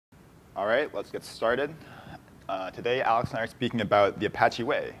All right, let's get started. Today, Alex and I are speaking about the Apache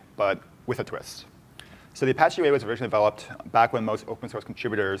Way, but with a twist. So the Apache Way was originally developed back when most open source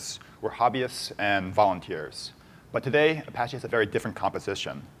contributors were hobbyists and volunteers. But today, Apache has a very different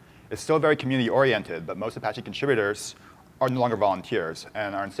composition. It's still very community-oriented, but most Apache contributors are no longer volunteers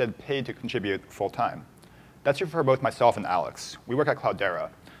and are instead paid to contribute full-time. That's true for both myself and Alex. We work at Cloudera,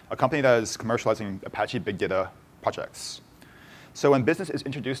 a company that is commercializing Apache big data projects. So when business is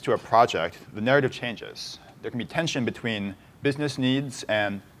introduced to a project, the narrative changes. There can be tension between business needs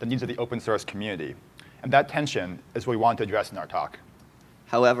and the needs of the open source community. And that tension is what we want to address in our talk.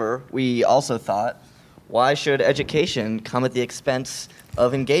 However, we also thought, why should education come at the expense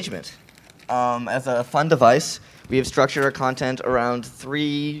of engagement? As a fun device, we have structured our content around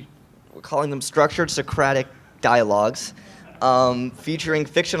three, we're calling them structured Socratic dialogues, featuring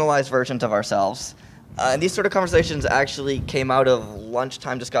fictionalized versions of ourselves. And these sort of conversations actually came out of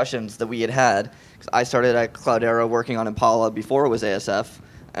lunchtime discussions that we had. I started at Cloudera working on Impala before it was ASF,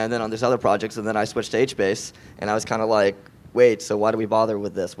 and then on these other projects, and then I switched to HBase, and I was kind of like, wait, so why do we bother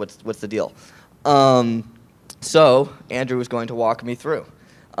with this? What's the deal? So Andrew was going to walk me through.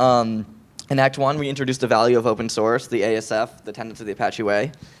 In Act 1, we introduced the value of open source, the ASF, the tenets of the Apache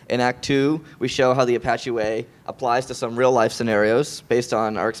Way. In Act 2, we show how the Apache Way applies to some real-life scenarios based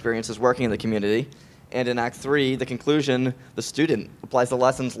on our experiences working in the community. And in Act 3, the conclusion, the student applies the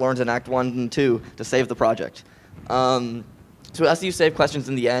lessons learned in Act 1 and 2 to save the project. So as you save questions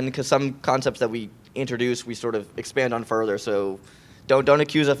in the end, because some concepts that we introduce, we sort of expand on further, so don't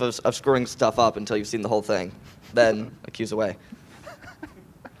accuse us of screwing stuff up until you've seen the whole thing. Then accuse away.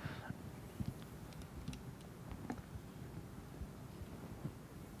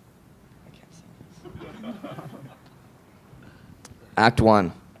 Act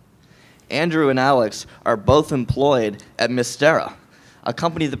 1. Andrew and Alex are both employed at Mistera, a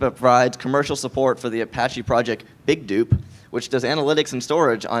company that provides commercial support for the Apache project Big Dupe, which does analytics and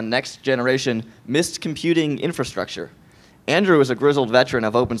storage on next-generation Mist computing infrastructure. Andrew is a grizzled veteran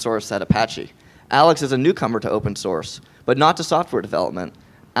of open source at Apache. Alex is a newcomer to open source, but not to software development.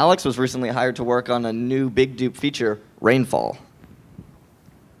 Alex was recently hired to work on a new Big Dupe feature, Rainfall.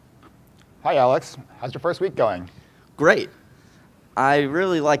 Hi, Alex. How's your first week going? Great. I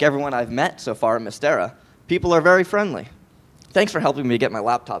really like everyone I've met so far at Mistera. People are very friendly. Thanks for helping me get my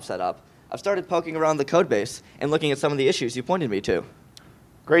laptop set up. I've started poking around the code base and looking at some of the issues you pointed me to.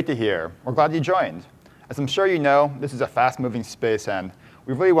 Great to hear. We're glad you joined. As I'm sure you know, this is a fast-moving space, and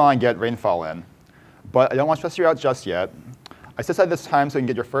we really want to get Rainfall in. But I don't want to stress you out just yet. I set aside this time so you can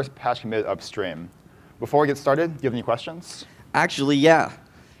get your first patch committed upstream. Before we get started, do you have any questions? Actually, yeah.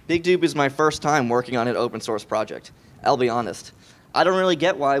 Big Dupe is my first time working on an open source project. I'll be honest. I don't really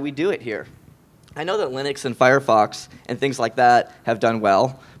get why we do it here. I know that Linux and Firefox and things like that have done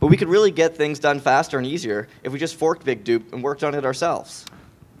well, but we could really get things done faster and easier if we just forked Big Dupe and worked on it ourselves.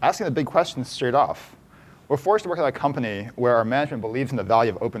 Asking the big questions straight off. We're forced to work at a company where our management believes in the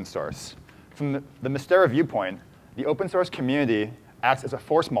value of open source. From the Mistera viewpoint, the open source community acts as a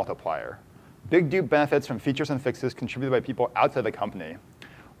force multiplier. Big Dupe benefits from features and fixes contributed by people outside the company.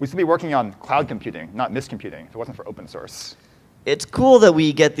 We should be working on cloud computing, not miscomputing, if it wasn't for open source. It's cool that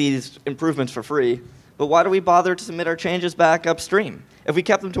we get these improvements for free, but why do we bother to submit our changes back upstream? If we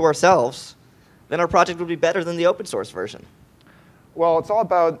kept them to ourselves, then our project would be better than the open source version. Well, it's all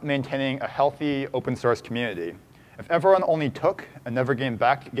about maintaining a healthy open source community. If everyone only took and never gave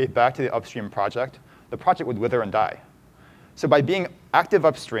back to the upstream project, the project would wither and die. So by being active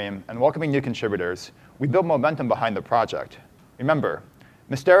upstream and welcoming new contributors, we build momentum behind the project. Remember,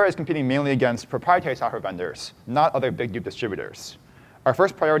 Mistera is competing mainly against proprietary software vendors, not other Big Dupe distributors. Our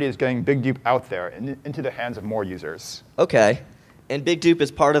first priority is getting Big Dupe out there and into the hands of more users. OK. And Big Dupe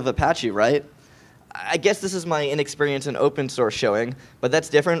is part of Apache, right? I guess this is my inexperience in open source showing, but that's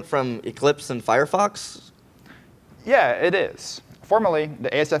different from Eclipse and Firefox? Yeah, it is. Formally, the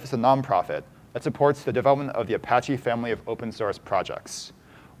ASF is a nonprofit that supports the development of the Apache family of open source projects.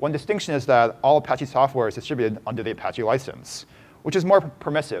 One distinction is that all Apache software is distributed under the Apache license, which is more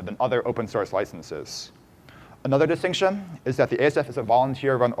permissive than other open source licenses. Another distinction is that the ASF is a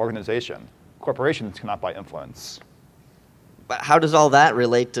volunteer-run organization. Corporations cannot buy influence. But how does all that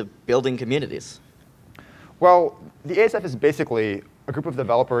relate to building communities? Well, the ASF is basically a group of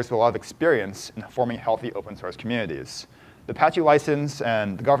developers with a lot of experience in forming healthy open source communities. The Apache license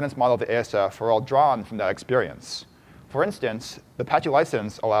and the governance model of the ASF are all drawn from that experience. For instance, the Apache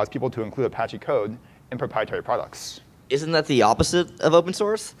license allows people to include Apache code in proprietary products. Isn't that the opposite of open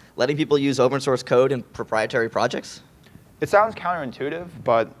source? Letting people use open source code in proprietary projects? It sounds counterintuitive,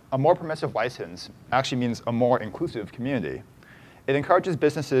 but a more permissive license actually means a more inclusive community. It encourages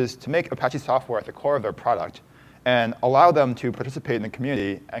businesses to make Apache software at the core of their product and allow them to participate in the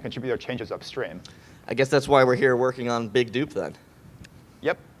community and contribute their changes upstream. I guess that's why we're here working on Big Dupe then.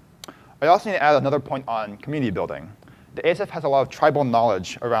 Yep. I also need to add another point on community building. The ASF has a lot of tribal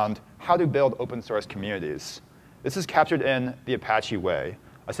knowledge around how to build open source communities. This is captured in the Apache Way,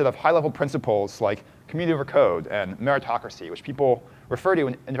 a set of high-level principles like community over code and meritocracy, which people refer to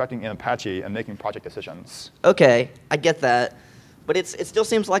when interacting in Apache and making project decisions. Okay, I get that. But it still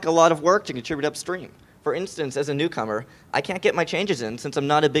seems like a lot of work to contribute upstream. For instance, as a newcomer, I can't get my changes in since I'm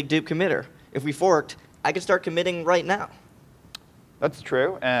not a Big Dupe committer. If we forked, I could start committing right now. That's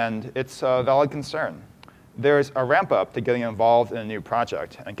true, and it's a valid concern. There's a ramp up to getting involved in a new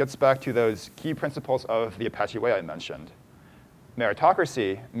project, and it gets back to those key principles of the Apache Way I mentioned.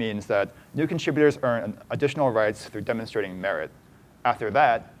 Meritocracy means that new contributors earn additional rights through demonstrating merit. After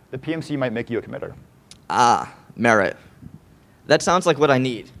that, the PMC might make you a committer. Ah, merit. That sounds like what I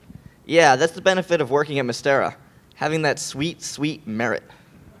need. Yeah, that's the benefit of working at Mystera, having that sweet, sweet merit.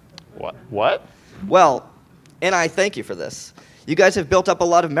 What? Well, and I thank you for this. You guys have built up a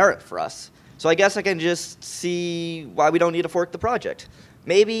lot of merit for us. So I guess I can just see why we don't need to fork the project.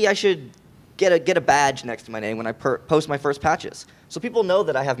 Maybe I should get a badge next to my name when I post my first patches, so people know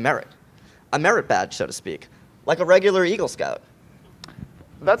that I have merit. A merit badge, so to speak, like a regular Eagle Scout.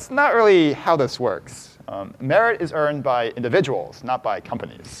 That's not really how this works. Merit is earned by individuals, not by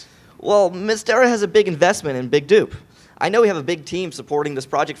companies. Well, Mystera has a big investment in Big Dupe. I know we have a big team supporting this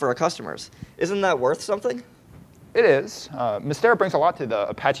project for our customers. Isn't that worth something? It is. Mystera brings a lot to the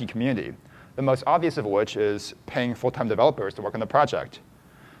Apache community, the most obvious of which is paying full-time developers to work on the project.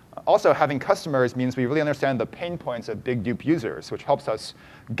 Also, having customers means we really understand the pain points of Big Dupe users, which helps us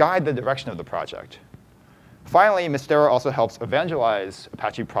guide the direction of the project. Finally, Mystera also helps evangelize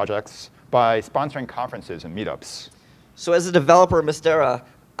Apache projects by sponsoring conferences and meetups. So as a developer at Mystera,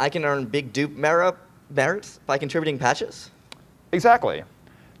 I can earn Big Dupe merit by contributing patches? Exactly.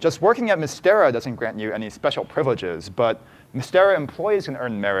 Just working at Mystera doesn't grant you any special privileges, but Mystera employees can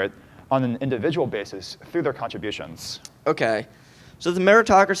earn merit on an individual basis through their contributions. Okay. So the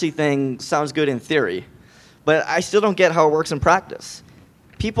meritocracy thing sounds good in theory, but I still don't get how it works in practice.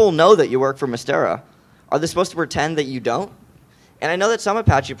 People know that you work for Mystera. Are they supposed to pretend that you don't? And I know that some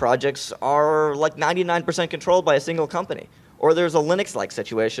Apache projects are like 99% controlled by a single company, or there's a Linux-like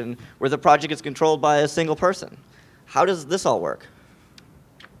situation where the project is controlled by a single person. How does this all work?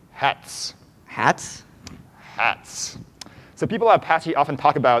 Hats. Hats? Hats. So people at Apache often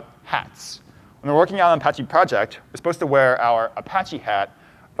talk about hats. When we're working on an Apache project, we're supposed to wear our Apache hat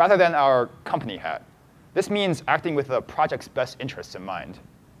rather than our company hat. This means acting with the project's best interests in mind.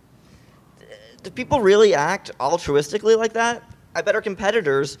 Do people really act altruistically like that? I bet our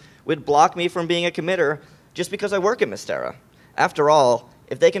competitors would block me from being a committer just because I work at Mystera. After all,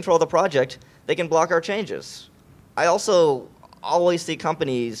 if they control the project, they can block our changes. I also always see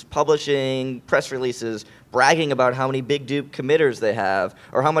companies publishing press releases bragging about how many Big Dupe committers they have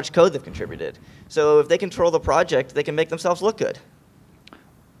or how much code they've contributed. So if they control the project, they can make themselves look good.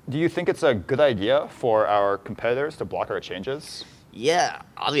 Do you think it's a good idea for our competitors to block our changes? Yeah,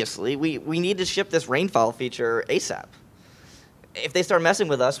 obviously. We need to ship this rainfall feature ASAP. If they start messing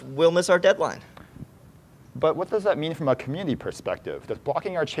with us, we'll miss our deadline. But what does that mean from a community perspective? Does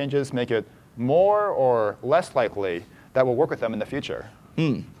blocking our changes make it more or less likely that we'll work with them in the future?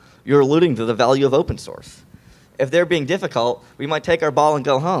 You're alluding to the value of open source. If they're being difficult, we might take our ball and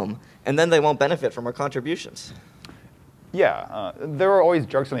go home, and then they won't benefit from our contributions. Yeah, there are always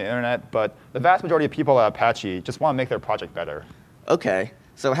jerks on the internet, but the vast majority of people at Apache just want to make their project better. Okay,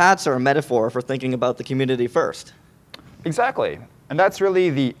 so hats are a metaphor for thinking about the community first. Exactly, and that's really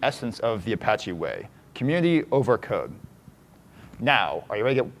the essence of the Apache Way, community over code. Now, are you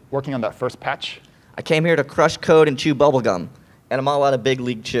ready to get working on that first patch? I came here to crush code and chew bubblegum, and I'm all out of Big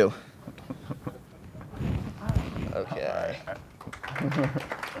League Chew. Okay.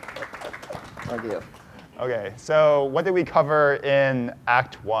 Thank you. Okay, so what did we cover in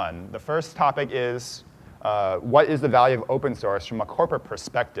Act 1? The first topic is what is the value of open source from a corporate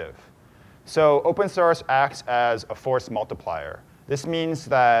perspective? So open source acts as a force multiplier. This means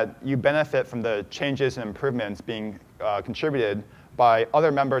that you benefit from the changes and improvements being contributed by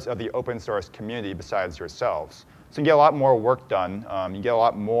other members of the open source community besides yourselves. So you get a lot more work done. You get a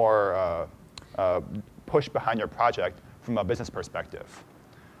lot more push behind your project from a business perspective.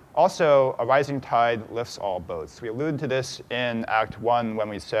 Also, a rising tide lifts all boats. We alluded to this in Act 1 when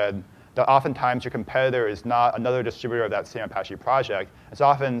we said that oftentimes your competitor is not another distributor of that same Apache project. It's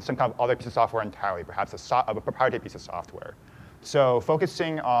often some kind of other piece of software entirely, perhaps a proprietary piece of software. So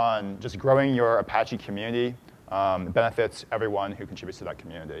focusing on just growing your Apache community It benefits everyone who contributes to that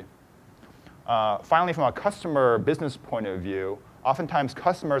community. Finally, from a customer business point of view, oftentimes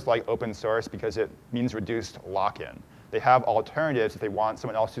customers like open source because it means reduced lock-in. They have alternatives if they want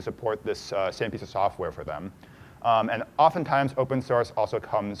someone else to support this same piece of software for them. And oftentimes, open source also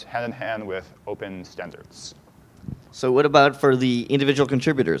comes hand in hand with open standards. So what about for the individual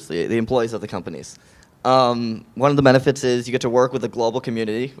contributors, the employees of the companies? One of the benefits is you get to work with a global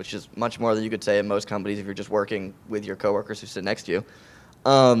community, which is much more than you could say in most companies if you're just working with your coworkers who sit next to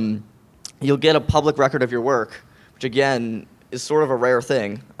you. You'll get a public record of your work, which again is sort of a rare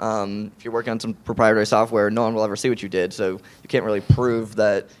thing. If you're working on some proprietary software, no one will ever see what you did, so you can't really prove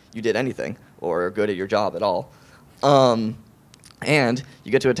that you did anything or are good at your job at all. And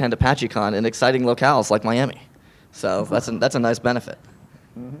you get to attend ApacheCon in exciting locales like Miami. So that's a nice benefit.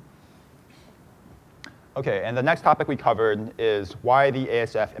 Mm-hmm. OK, and the next topic we covered is why the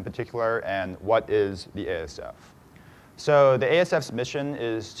ASF in particular, and what is the ASF. So the ASF's mission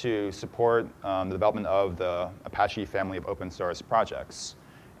is to support the development of the Apache family of open source projects.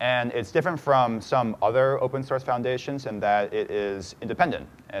 And it's different from some other open source foundations in that it is independent.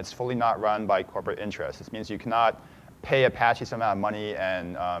 And it's fully not run by corporate interests. This means you cannot pay Apache some amount of money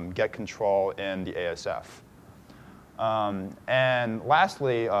and get control in the ASF. And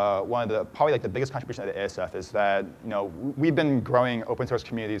lastly, one of the probably like the biggest contribution of the ASF is that we've been growing open source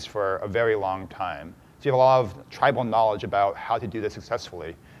communities for a very long time. So you have a lot of tribal knowledge about how to do this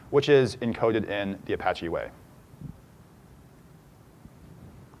successfully, which is encoded in the Apache Way.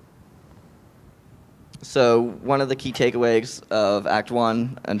 So one of the key takeaways of Act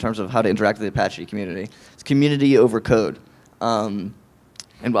 1 in terms of how to interact with the Apache community is community over code. And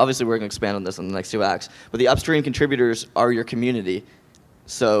obviously we're going to expand on this in the next 2 acts. But the upstream contributors are your community.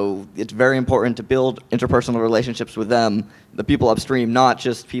 So it's very important to build interpersonal relationships with them, the people upstream, not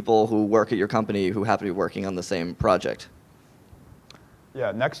just people who work at your company who happen to be working on the same project.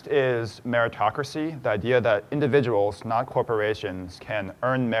 Yeah, next is meritocracy, the idea that individuals, not corporations, can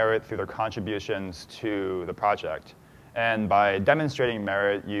earn merit through their contributions to the project. And by demonstrating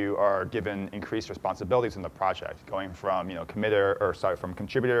merit, you are given increased responsibilities in the project, going from from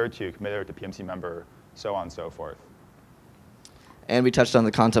contributor to committer to PMC member, so on and so forth. And we touched on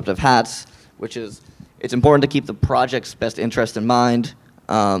the concept of hats, which is it's important to keep the project's best interest in mind,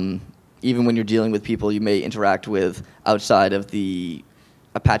 even when you're dealing with people you may interact with outside of the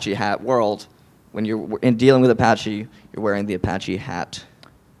Apache hat world. When you're dealing with Apache, you're wearing the Apache hat.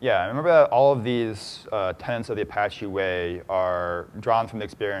 Yeah, I remember that all of these tenets of the Apache Way are drawn from the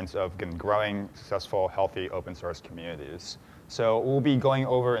experience of growing, successful, healthy open source communities. So we'll be going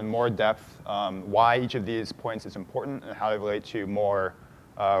over in more depth why each of these points is important and how they relate to more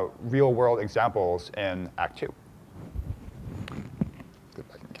real-world examples in Act 2. Get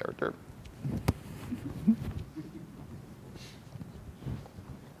back in character.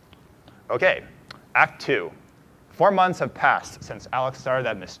 OK, Act 2. 4 months have passed since Alex started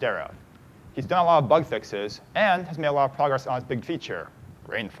at Mystera. He's done a lot of bug fixes and has made a lot of progress on his big feature,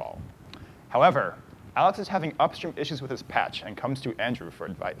 rainfall. However, Alex is having upstream issues with his patch and comes to Andrew for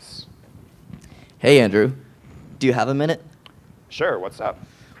advice. Hey, Andrew. Do you have a minute? Sure, what's up?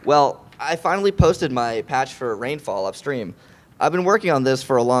 Well, I finally posted my patch for rainfall upstream. I've been working on this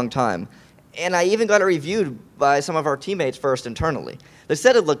for a long time, and I even got it reviewed by some of our teammates first internally. They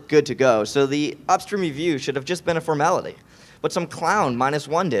said it looked good to go, so the upstream review should have just been a formality. But some clown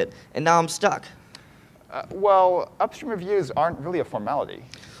 -1 did, and now I'm stuck. Well, upstream reviews aren't really a formality.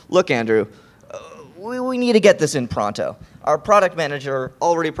 Look, Andrew, we need to get this in pronto. Our product manager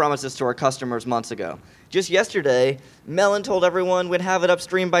already promised this to our customers months ago. Just yesterday, Melon told everyone we'd have it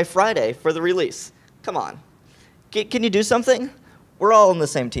upstream by Friday for the release. Come on. Can you do something? We're all on the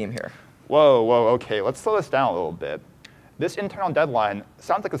same team here. Whoa, OK, let's slow this down a little bit. This internal deadline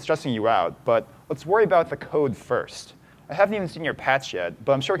sounds like it's stressing you out, but let's worry about the code first. I haven't even seen your patch yet,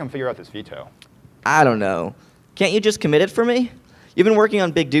 but I'm sure we can figure out this veto. I don't know. Can't you just commit it for me? You've been working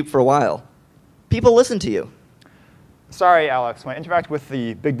on Big Dupe for a while. People listen to you. Sorry, Alex. When I interact with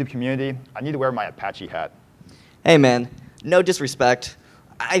the Big Dupe community, I need to wear my Apache hat. Hey, man. No disrespect.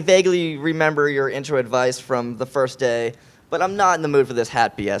 I vaguely remember your intro advice from the first day, but I'm not in the mood for this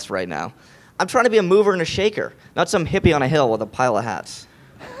hat BS right now. I'm trying to be a mover and a shaker, not some hippie on a hill with a pile of hats.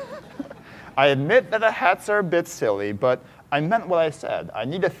 I admit that the hats are a bit silly, but I meant what I said. I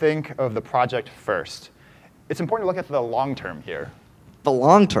need to think of the project first. It's important to look at the long term here. The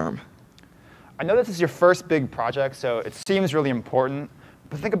long term? I know this is your first big project, so it seems really important.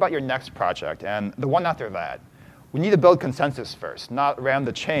 But think about your next project and the one after that. We need to build consensus first, not ram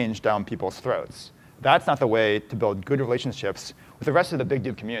the change down people's throats. That's not the way to build good relationships with the rest of the Big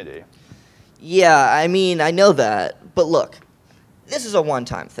Dupe community. Yeah, I mean, I know that. But look, this is a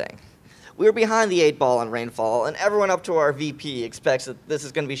one-time thing. We were behind the 8 ball on Rainfall, and everyone up to our VP expects that this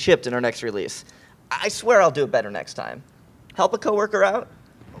is going to be shipped in our next release. I swear I'll do it better next time. Help a coworker out?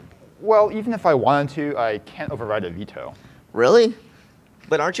 Well, even if I wanted to, I can't override a veto. Really?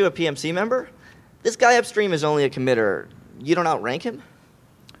 But aren't you a PMC member? This guy upstream is only a committer. You don't outrank him?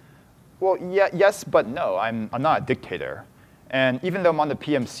 Well, yeah, yes, but no. I'm not a dictator. And even though I'm on the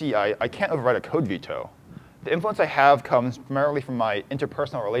PMC, I can't override a code veto. The influence I have comes primarily from my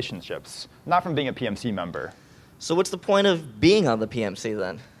interpersonal relationships, not from being a PMC member. So what's the point of being on the PMC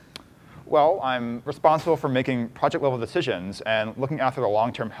then? Well, I'm responsible for making project-level decisions and looking after the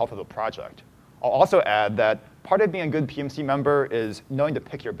long-term health of the project. I'll also add that part of being a good PMC member is knowing to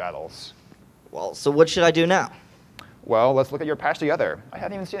pick your battles. Well, so what should I do now? Well, let's look at your patch together. I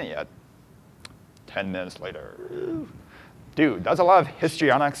haven't even seen it yet. 10 minutes later. Dude, that's a lot of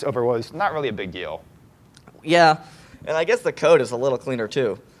histrionics over what was not really a big deal. Yeah, and I guess the code is a little cleaner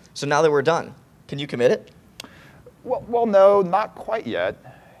too. So now that we're done, can you commit it? Well, no, not quite yet.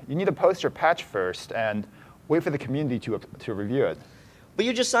 You need to post your patch first and wait for the community to review it. But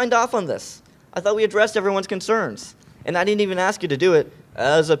you just signed off on this. I thought we addressed everyone's concerns. And I didn't even ask you to do it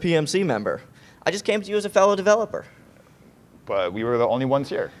as a PMC member. I just came to you as a fellow developer. But we were the only ones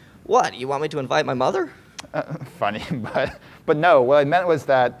here. What, you want me to invite my mother? Funny, but no, what I meant was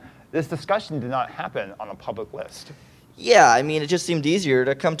that this discussion did not happen on a public list. Yeah, I mean, it just seemed easier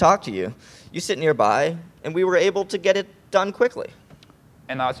to come talk to you. You sit nearby, and we were able to get it done quickly.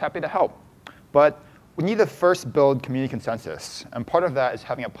 And I was happy to help. But we need to first build community consensus, and part of that is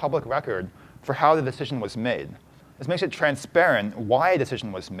having a public record for how the decision was made. This makes it transparent why a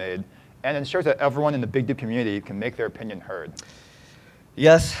decision was made, and ensures that everyone in the Big Dupe community can make their opinion heard.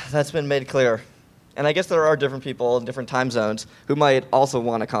 Yes, that's been made clear. And I guess there are different people in different time zones who might also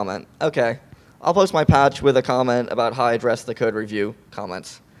want to comment. Okay, I'll post my patch with a comment about how I address the code review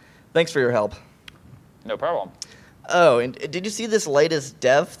comments. Thanks for your help. No problem. Oh, and did you see this latest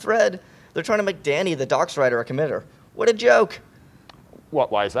dev thread? They're trying to make Danny the docs writer a committer. What a joke.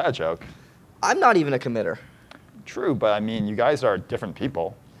 Why is that a joke? I'm not even a committer. True, but I mean, you guys are different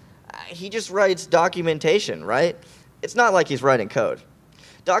people. He just writes documentation, right? It's not like he's writing code.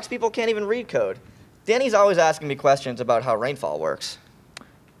 Docs people can't even read code. Danny's always asking me questions about how Rainfall works.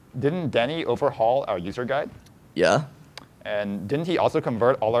 Didn't Danny overhaul our user guide? Yeah. And didn't he also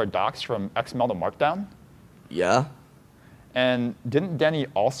convert all our docs from XML to Markdown? Yeah. And didn't Danny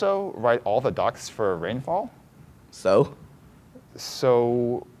also write all the docs for Rainfall? So?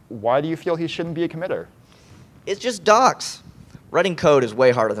 So why do you feel he shouldn't be a committer? It's just docs. Writing code is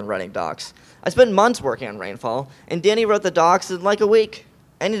way harder than writing docs. I spent months working on Rainfall, and Danny wrote the docs in like a week.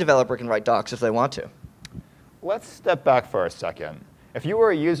 Any developer can write docs if they want to. Let's step back for a second. If you were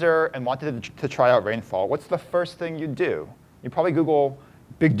a user and wanted to try out Rainfall, what's the first thing you'd do? You'd probably Google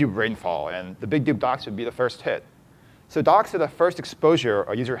Big Dupe Rainfall, and the Big Dupe docs would be the first hit. So docs are the first exposure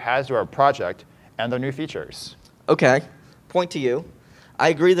a user has to our project and their new features. OK, point to you. I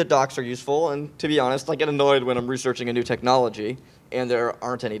agree that docs are useful, and to be honest, I get annoyed when I'm researching a new technology and there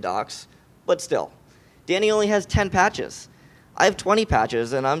aren't any docs. But still, Danny only has 10 patches. I have 20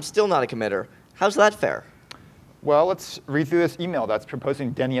 patches, and I'm still not a committer. How's that fair? Well, let's read through this email that's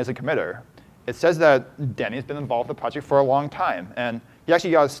proposing Danny as a committer. It says that Danny's been involved in the project for a long time, and he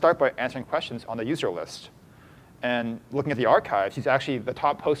actually got to start by answering questions on the user list. And looking at the archives, he's actually the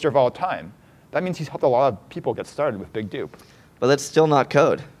top poster of all time. That means he's helped a lot of people get started with Big Dupe. But that's still not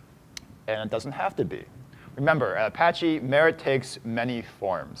code. And it doesn't have to be. Remember, at Apache, merit takes many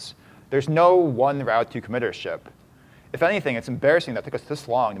forms. There's no one route to committership. If anything, it's embarrassing that it took us this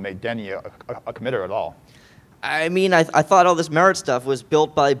long to make Danny a committer at all. I mean, I thought all this merit stuff was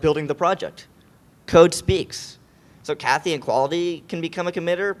built by building the project. Code speaks. So Kathy and Quality can become a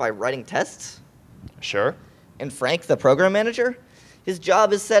committer by writing tests? Sure. And Frank, the program manager? His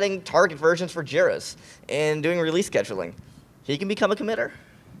job is setting target versions for JIRAs and doing release scheduling. He can become a committer?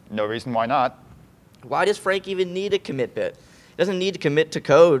 No reason why not. Why does Frank even need a commit bit? He doesn't need to commit to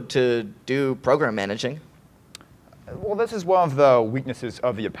code to do program managing. Well, this is one of the weaknesses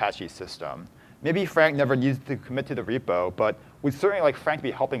of the Apache system. Maybe Frank never needs to commit to the repo, but we'd certainly like Frank to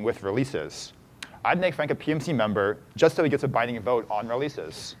be helping with releases. I'd make Frank a PMC member just so he gets a binding vote on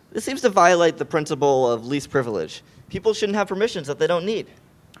releases. This seems to violate the principle of least privilege. People shouldn't have permissions that they don't need.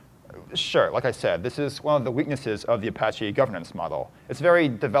 Sure, like I said, this is one of the weaknesses of the Apache governance model. It's very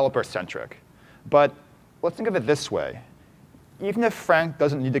developer-centric. But let's think of it this way. Even if Frank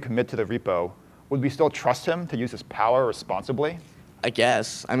doesn't need to commit to the repo, would we still trust him to use his power responsibly? I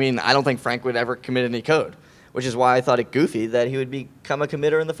guess. I mean, I don't think Frank would ever commit any code, which is why I thought it goofy that he would become a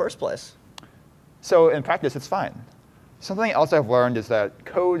committer in the first place. So in practice, it's fine. Something else I've learned is that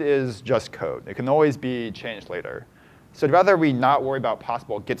code is just code. It can always be changed later. So I'd rather we not worry about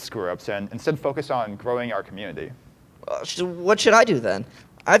possible Git screw-ups and instead focus on growing our community. What should I do then?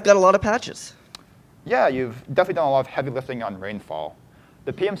 I've got a lot of patches. Yeah, you've definitely done a lot of heavy lifting on rainfall.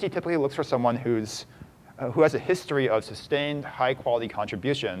 The PMC typically looks for someone who has a history of sustained, high-quality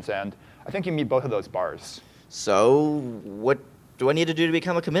contributions, and I think you meet both of those bars. So what do I need to do to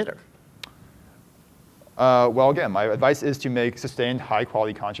become a committer? Well, again, my advice is to make sustained,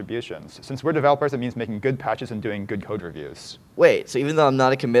 high-quality contributions. Since we're developers, it means making good patches and doing good code reviews. Wait, so even though I'm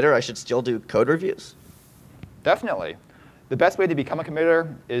not a committer, I should still do code reviews? Definitely. The best way to become a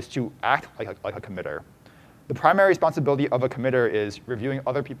committer is to act like a committer. The primary responsibility of a committer is reviewing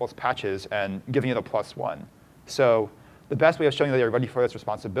other people's patches and giving it a +1. So the best way of showing that you're ready for this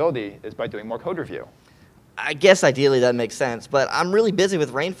responsibility is by doing more code review. I guess ideally that makes sense, but I'm really busy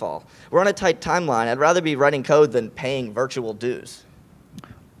with rainfall. We're on a tight timeline. I'd rather be writing code than paying virtual dues.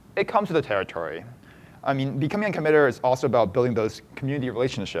 It comes with the territory. I mean, becoming a committer is also about building those community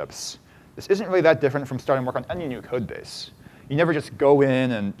relationships. This isn't really that different from starting work on any new code base. You never just go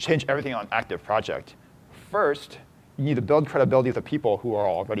in and change everything on an active project. First, you need to build credibility with the people who are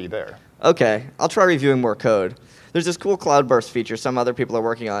already there. OK, I'll try reviewing more code. There's this cool cloudburst feature some other people are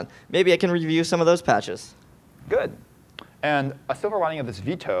working on. Maybe I can review some of those patches. Good. And a silver lining of this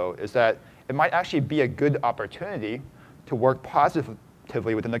veto is that it might actually be a good opportunity to work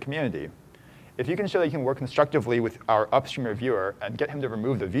positively within the community. If you can show that you can work constructively with our upstream reviewer and get him to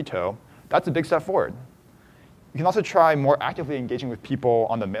remove the veto, that's a big step forward. You can also try more actively engaging with people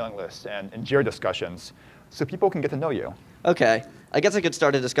on the mailing list and in Jira discussions so people can get to know you. OK, I guess I could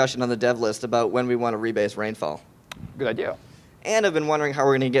start a discussion on the dev list about when we want to rebase rainfall. Good idea. And I've been wondering how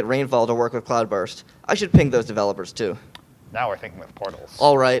we're going to get rainfall to work with Cloudburst. I should ping those developers, too. Now we're thinking with portals.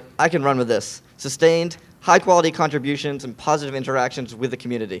 All right, I can run with this. Sustained, high-quality contributions and positive interactions with the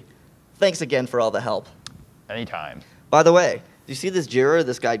community. Thanks again for all the help. Anytime. By the way, do you see this Jira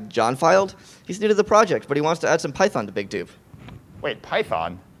this guy John filed? He's new to the project, but he wants to add some Python to Big Dupe. Wait,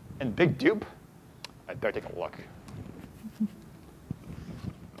 Python? And Big Dupe? I'd better take a look.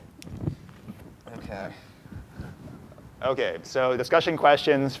 OK. OK, so discussion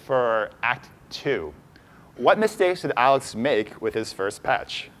questions for Act 2. What mistakes did Alex make with his first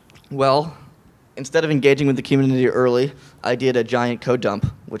patch? Well, instead of engaging with the community early, I did a giant code dump,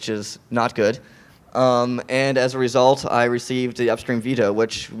 which is not good. And as a result, I received the upstream veto,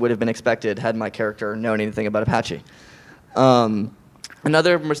 which would have been expected had my character known anything about Apache.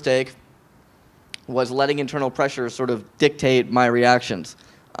 Another mistake was letting internal pressures sort of dictate my reactions.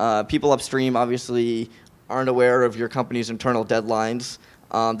 People upstream obviously aren't aware of your company's internal deadlines.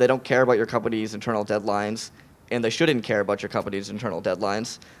 They don't care about your company's internal deadlines, and they shouldn't care about your company's internal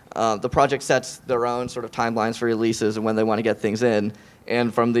deadlines. The project sets their own sort of timelines for releases and when they want to get things in.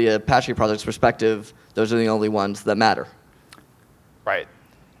 And from the Apache project's perspective, those are the only ones that matter. Right.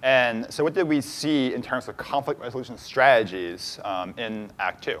 And so what did we see in terms of conflict resolution strategies in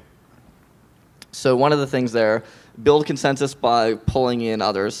Act 2? So one of the things there, build consensus by pulling in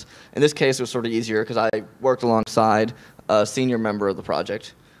others. In this case, it was sort of easier because I worked alongside a senior member of the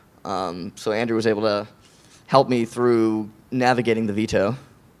project. So Andrew was able to help me through navigating the veto.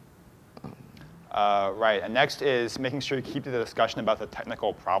 Right, and next is making sure you keep the discussion about the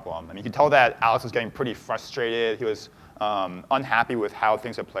technical problem. I mean, you could tell that Alex was getting pretty frustrated. He was unhappy with how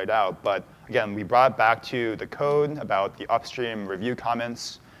things had played out. But again, we brought it back to the code about the upstream review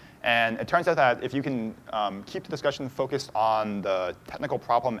comments. And it turns out that if you can keep the discussion focused on the technical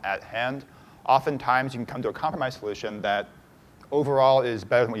problem at hand, oftentimes you can come to a compromise solution that overall is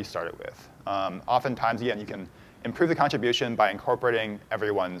better than what you started with. Oftentimes, again, you can improve the contribution by incorporating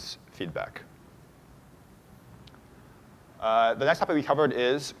everyone's feedback. The next topic we covered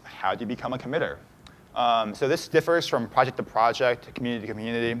is how do you become a committer? So this differs from project to project, community to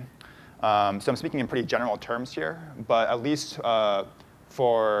community. So I'm speaking in pretty general terms here, but at least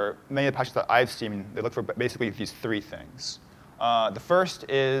for many of the projects that I've seen, they look for basically these three things. The first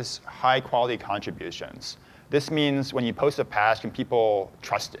is high-quality contributions. This means when you post a patch, can people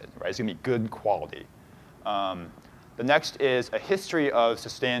trust it, right? It's going to be good quality. The next is a history of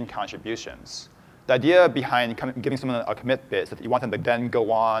sustained contributions. The idea behind giving someone a commit bit is that you want them to then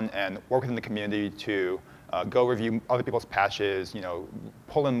go on and work within the community to go review other people's patches,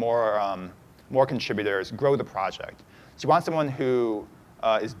 pull in more contributors, grow the project. So you want someone who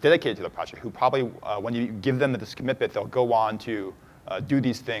is dedicated to the project, who probably, when you give them this commit bit, they'll go on to do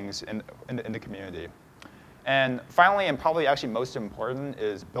these things in the community. And finally, and probably actually most important,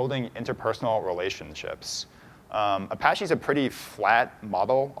 is building interpersonal relationships. Apache is a pretty flat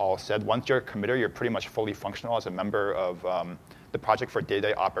model, all said. Once you're a committer, you're pretty much fully functional as a member of the project for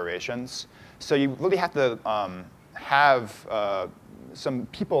day-to-day operations. So you really have to have some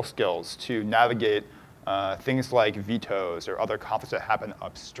people skills to navigate things like vetoes or other conflicts that happen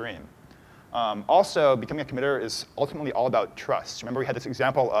upstream. Also, becoming a committer is ultimately all about trust. Remember, we had this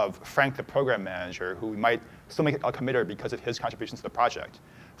example of Frank, the program manager, who might still make a committer because of his contributions to the project.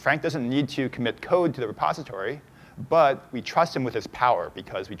 Frank doesn't need to commit code to the repository, but we trust him with his power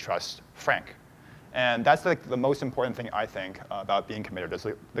because we trust Frank. And that's like the most important thing, I think, about being committed. Does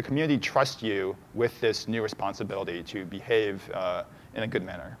the community trust you with this new responsibility to behave in a good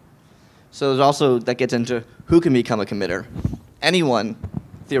manner? So there's also, that gets into who can become a committer. Anyone,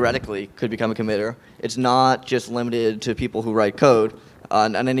 theoretically, could become a committer. It's not just limited to people who write code.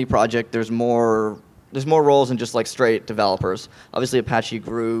 On any project, there's more roles than just like straight developers. Obviously, Apache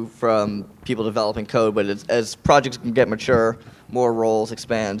grew from people developing code, but as projects can get mature, more roles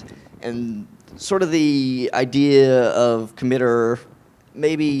expand. And sort of the idea of committer,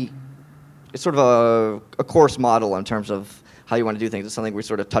 maybe it's sort of a course model in terms of how you want to do things. It's something we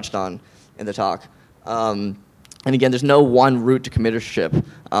sort of touched on in the talk. And again, there's no one route to committership.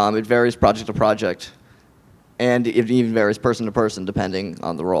 It varies project to project, and it even varies person to person depending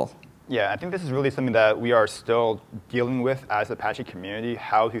on the role. Yeah, I think this is really something that we are still dealing with as the Apache community,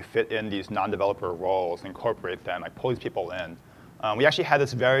 how to fit in these non-developer roles, incorporate them, like pull these people in. We actually had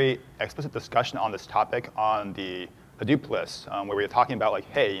this very explicit discussion on this topic on the Hadoop list, where we were talking about like,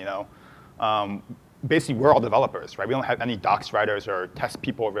 hey, you know, basically we're all developers, right? We don't have any docs writers or test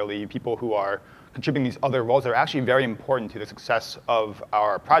people really, people who are contributing these other roles that are actually very important to the success of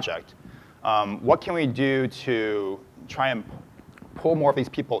our project. What can we do to try and pull more of these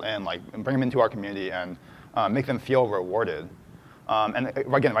people in, like, and bring them into our community and make them feel rewarded? And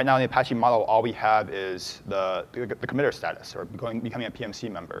again, right now in the Apache model, all we have is the committer status, or becoming a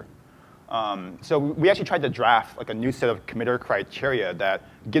PMC member. So we actually tried to draft like a new set of committer criteria that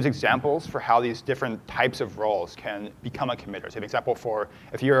gives examples for how these different types of roles can become a committer. So an example for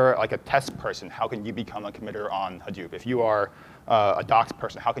if you're like a test person, how can you become a committer on Hadoop? If you are a docs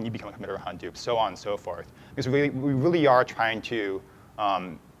person, how can you become a committer on Hadoop? So on and so forth. Because we really are trying to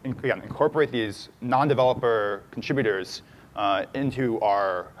again, incorporate these non-developer contributors into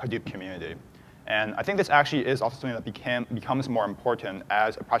our Hadoop community. And I think this actually is also something that becomes more important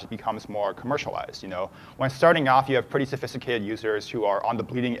as a project becomes more commercialized. You know, when starting off, you have pretty sophisticated users who are on the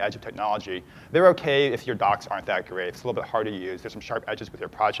bleeding edge of technology. They're OK if your docs aren't that great. It's a little bit hard to use. There's some sharp edges with your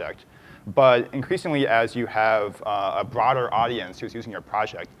project. But increasingly, as you have a broader audience who's using your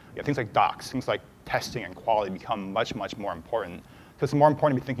project, you have things like docs, things like testing and quality become much, much more important. So it's more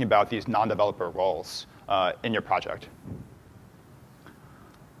important to be thinking about these non-developer roles in your project.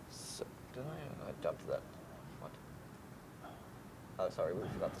 Jump to that. What? Oh, sorry, we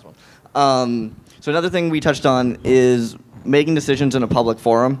forgot this one. So another thing we touched on is making decisions in a public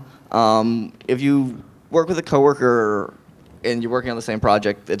forum. If you work with a coworker and you're working on the same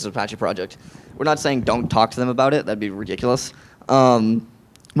project, it's an Apache project, we're not saying don't talk to them about it. That'd be ridiculous. But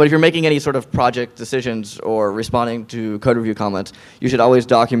if you're making any sort of project decisions or responding to code review comments, you should always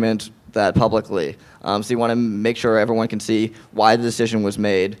document that publicly. So you want to make sure everyone can see why the decision was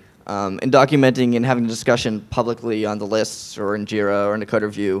made. And documenting and having a discussion publicly on the lists or in Jira or in a code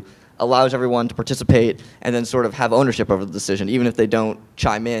review allows everyone to participate and then sort of have ownership over the decision. Even if they don't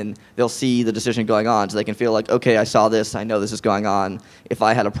chime in, they'll see the decision going on, so they can feel like, OK, I saw this. I know this is going on. If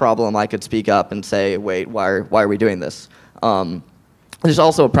I had a problem, I could speak up and say, wait, why are we doing this? There's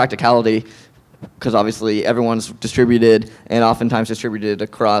also a practicality, because obviously everyone's distributed and oftentimes distributed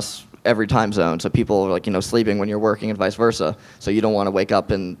across every time zone. So people are like, you know, sleeping when you're working and vice versa. So you don't want to wake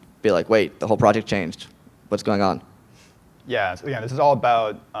up and be like, wait, the whole project changed. What's going on? Yeah, so this is all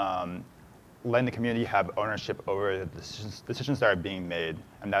about letting the community have ownership over the decisions that are being made,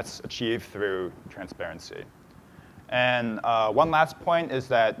 and that's achieved through transparency. And one last point is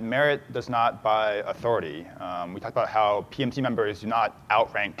that merit does not buy authority. We talked about how PMC members do not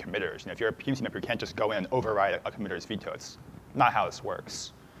outrank committers. You know, if you're a PMC member, you can't just go in and override a committer's veto. It's not how this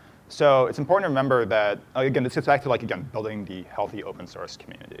works. So it's important to remember that, again, this gets back to, like, again, building the healthy open source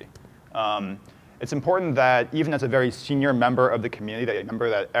community. It's important that even as a very senior member of the community, that you remember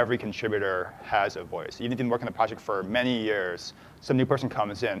that every contributor has a voice. Even if you've been working on the project for many years, some new person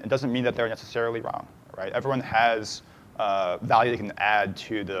comes in. It doesn't mean that they're necessarily wrong, right? Everyone has value they can add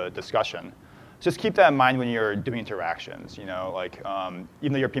to the discussion. Just keep that in mind when you're doing interactions. You know, like,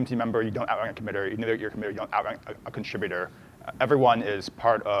 even though you're a PMC member, you don't outrank a committer. Even though you're a committer, you don't outrank a contributor. Everyone is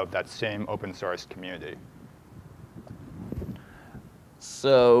part of that same open source community.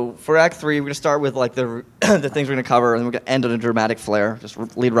 So for Act 3, we're going to start with like the the things we're going to cover, and we're going to end on a dramatic flair. Just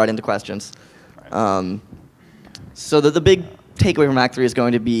lead right into questions. So the big takeaway from Act 3 is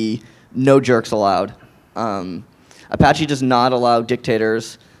going to be no jerks allowed. Apache does not allow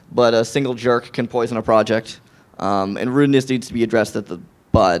dictators, but a single jerk can poison a project. And rudeness needs to be addressed at the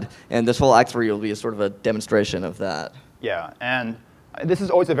bud. And this whole Act 3 will be a sort of a demonstration of that. Yeah, and this is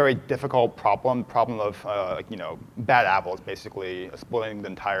always a very difficult problem of bad apples, basically spoiling the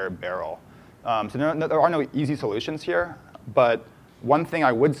entire barrel. So there are no easy solutions here, but one thing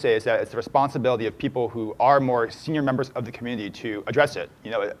I would say is that it's the responsibility of people who are more senior members of the community to address it.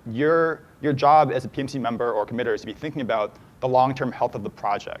 Your job as a PMC member or committer is to be thinking about the long-term health of the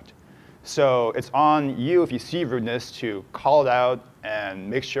project. So it's on you, if you see rudeness, to call it out and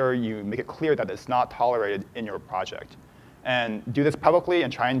make sure you make it clear that it's not tolerated in your project. And do this publicly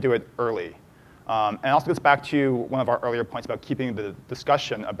and try and do it early. And it also goes back to one of our earlier points about keeping the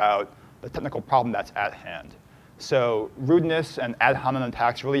discussion about the technical problem that's at hand. So rudeness and ad hominem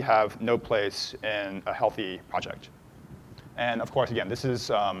attacks really have no place in a healthy project. And of course, again, this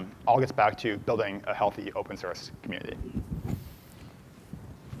is all gets back to building a healthy open source community.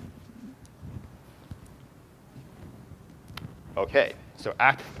 OK, so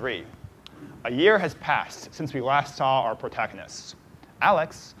Act 3. A year has passed since we last saw our protagonists.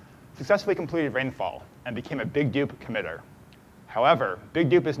 Alex successfully completed Rainfall and became a Big Dupe committer. However, Big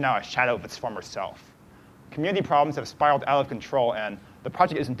Dupe is now a shadow of its former self. Community problems have spiraled out of control, and the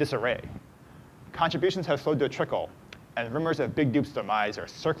project is in disarray. Contributions have slowed to a trickle, and rumors of Big Dupe's demise are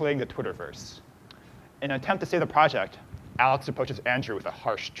circulating the Twitterverse. In an attempt to save the project, Alex approaches Andrew with a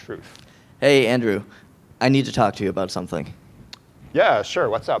harsh truth. Hey, Andrew, I need to talk to you about something. Yeah, sure,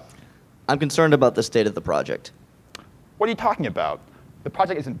 what's up? I'm concerned about the state of the project. What are you talking about? The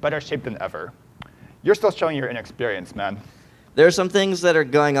project is in better shape than ever. You're still showing your inexperience, man. There are some things that are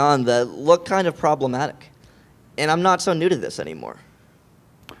going on that look kind of problematic. And I'm not so new to this anymore.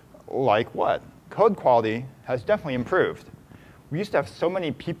 Like what? Code quality has definitely improved. We used to have so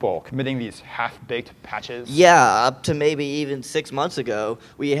many people committing these half-baked patches. Yeah, up to maybe even 6 months ago,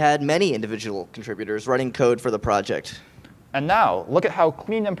 we had many individual contributors writing code for the project. And now, look at how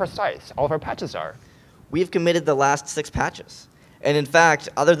clean and precise all of our patches are. We've committed the last 6 patches. And in fact,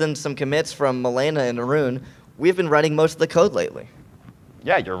 other than some commits from Milena and Arun, we've been writing most of the code lately.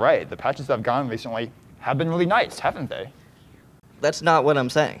 Yeah, you're right. The patches that have gone recently have been really nice, haven't they? That's not what I'm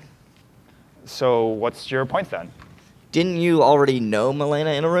saying. So what's your point then? Didn't you already know Milena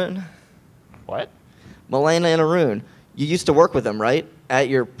and Arun? What? Milena and Arun. You used to work with them, right? At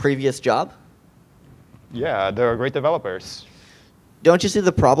your previous job? Yeah, they're great developers. Don't you see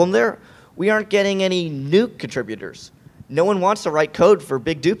the problem there? We aren't getting any new contributors. No one wants to write code for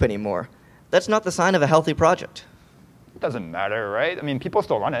Big Dupe anymore. That's not the sign of a healthy project. It doesn't matter, right? I mean, people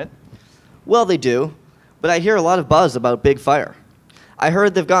still run it. Well, they do, but I hear a lot of buzz about Big Fire. I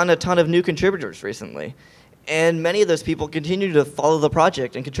heard they've gotten a ton of new contributors recently, and many of those people continue to follow the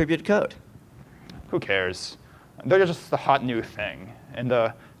project and contribute code. Who cares? They're just the hot new thing. In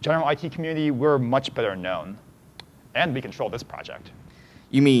the general IT community, we're much better known. And we control this project.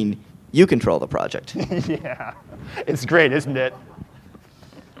 You mean you control the project? Yeah, it's great, isn't it?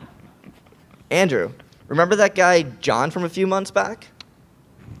 Andrew, remember that guy John from a few months back?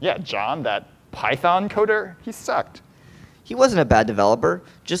 Yeah, John, that Python coder, he sucked. He wasn't a bad developer,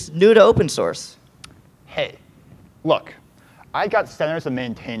 just new to open source. Hey, look, I got standards to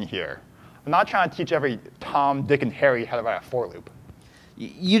maintain here. I'm not trying to teach every Tom, Dick, and Harry how to write a for loop.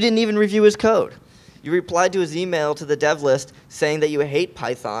 You didn't even review his code. You replied to his email to the dev list saying that you hate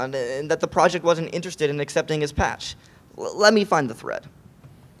Python and that the project wasn't interested in accepting his patch. Let me find the thread.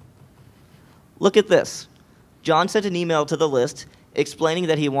 Look at this. John sent an email to the list explaining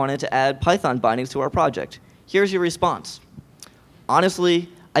that he wanted to add Python bindings to our project. Here's your response. Honestly,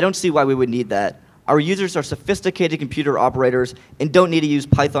 I don't see why we would need that. Our users are sophisticated computer operators and don't need to use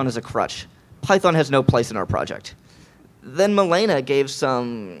Python as a crutch. Python has no place in our project. Then Milena gave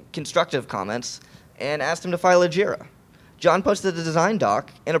some constructive comments and asked him to file a JIRA. John posted a design doc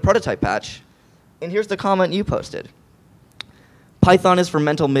and a prototype patch. And here's the comment you posted. Python is for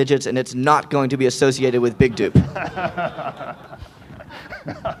mental midgets, and it's not going to be associated with Big Dupe.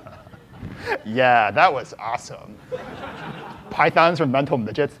 Yeah, that was awesome. Python's for mental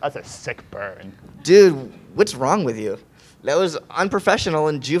midgets? That's a sick burn. Dude, what's wrong with you? That was unprofessional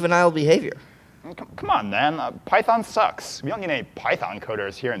and juvenile behavior. Come on, man. Python sucks. We don't need any Python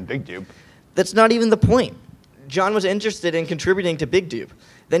coders here in Big Dupe. That's not even the point. John was interested in contributing to Big Dupe.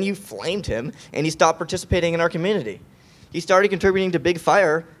 Then you flamed him, and he stopped participating in our community. He started contributing to Big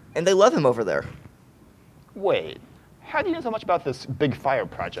Fire, and they love him over there. Wait, How do you know so much about this Big Fire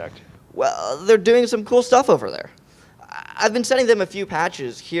project? Well, they're doing some cool stuff over there. I've been sending them a few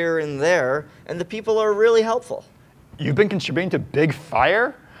patches here and there, and the people are really helpful. You've been contributing to Big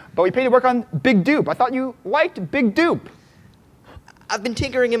Fire? But we paid to work on Big Dupe. I thought you liked Big Dupe. I've been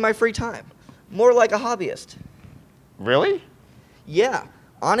tinkering in my free time, more like a hobbyist. Really? Yeah.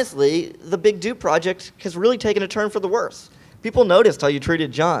 Honestly, the Big Dupe project has really taken a turn for the worse. People noticed how you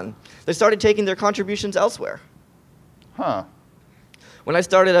treated John. They started taking their contributions elsewhere. Huh. When I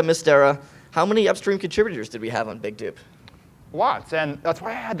started at Mystera, how many upstream contributors did we have on Big Dupe? Lots, and that's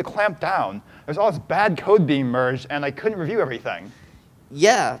why I had to clamp down. There's all this bad code being merged, and I couldn't review everything.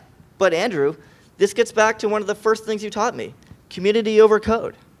 Yeah, but Andrew, this gets back to one of the first things you taught me, community over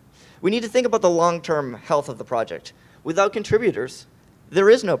code. We need to think about the long-term health of the project. Without contributors, there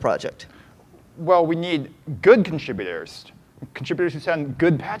is no project. Well, we need good contributors, contributors who send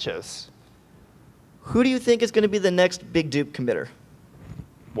good patches. Who do you think is going to be the next Big Dupe committer?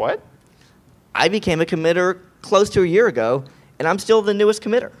 What? I became a committer close to a year ago, and I'm still the newest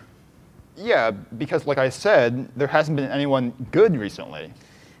committer. Yeah, because like I said, there hasn't been anyone good recently.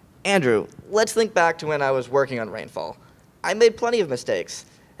 Andrew, let's think back to when I was working on Rainfall. I made plenty of mistakes.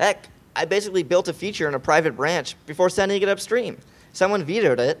 Heck, I basically built a feature in a private branch before sending it upstream. Someone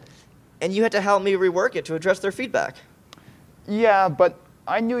vetoed it, and you had to help me rework it to address their feedback. Yeah, but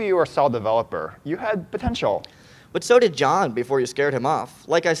I knew you were a solid developer. You had potential. But so did John before you scared him off.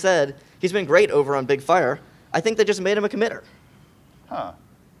 Like I said, he's been great over on Big Fire. I think they just made him a committer. Huh.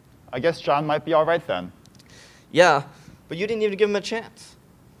 I guess John might be all right then. Yeah, but you didn't even give him a chance.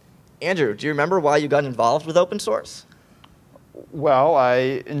 Andrew, do you remember why you got involved with open source? Well,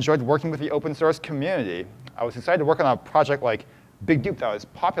 I enjoyed working with the open source community. I was excited to work on a project like Big Dupe that was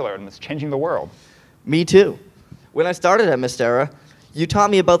popular and was changing the world. Me too. When I started at Mystera, you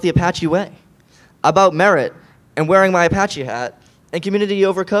taught me about the Apache Way, about merit and wearing my Apache hat, and community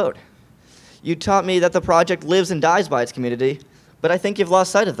over code. You taught me that the project lives and dies by its community, but I think you've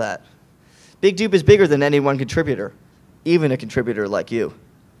lost sight of that. Big Dupe is bigger than any one contributor, even a contributor like you.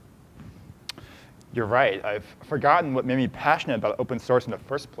 You're right. I've forgotten what made me passionate about open source in the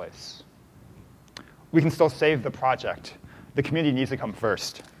first place. We can still save the project. The community needs to come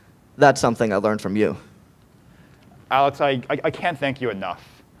first. That's something I learned from you. Alex, I can't thank you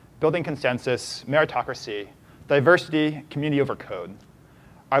enough. Building consensus, meritocracy, diversity, community over code.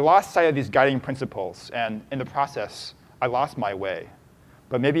 I lost sight of these guiding principles, and in the process, I lost my way.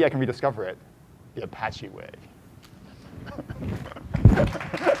 But maybe I can rediscover it, the Apache way.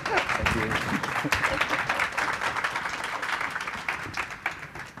 Thank you.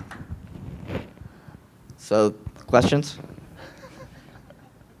 So, questions?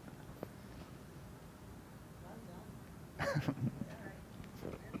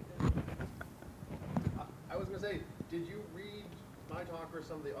 I was going to say, did you read my talk or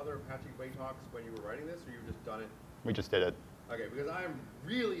some of the other Apache Way talks when you were writing this, or you've just done it? We just did it. Okay, because I'm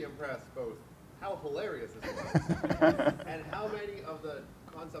really impressed both how hilarious this was and how many of the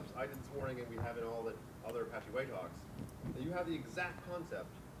concepts I did this morning and we have in all the other Apache Way talks, that you have the exact concept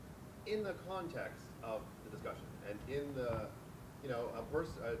in the context of the discussion. And in the, a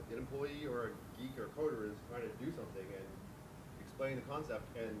person, an employee or a geek or coder is trying to do something and explain the concept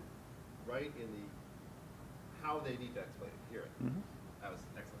and write in the how they need to explain it, hear it. Mm-hmm. That was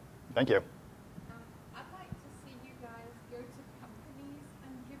excellent. Thank you. I'd like to see you guys go to companies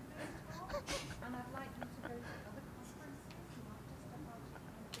and give this talk, and I'd like you to go to other conferences, not just Apache,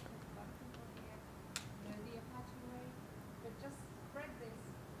 because a lot of people here know the Apache Way, but just spread this,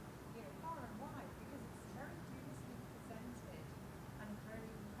 far and wide, because it's very beautifully presented and very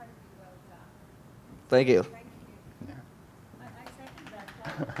incredibly well done. Thank you. Thank you. Yeah. I second that.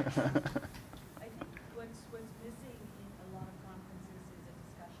 I think what's missing in a lot of conferences is a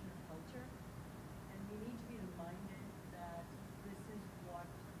discussion of culture, and we need to be reminded that this is what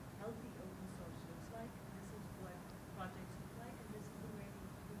healthy open source looks like, this is what projects look like, and this is the way we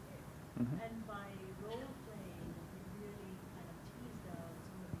behave. Mm-hmm. And by role playing, we really kind of teased out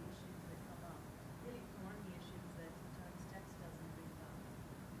some of the issues that come up, really thorny issues that sometimes text doesn't bring up.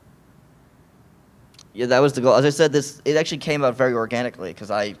 Yeah, that was the goal. As I said, it actually came out very organically because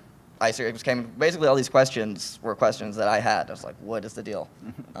basically all these questions were questions that I had. I was like, what is the deal?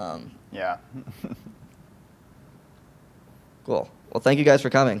 Yeah. Cool. Well, thank you guys for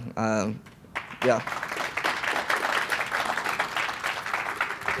coming. Yeah.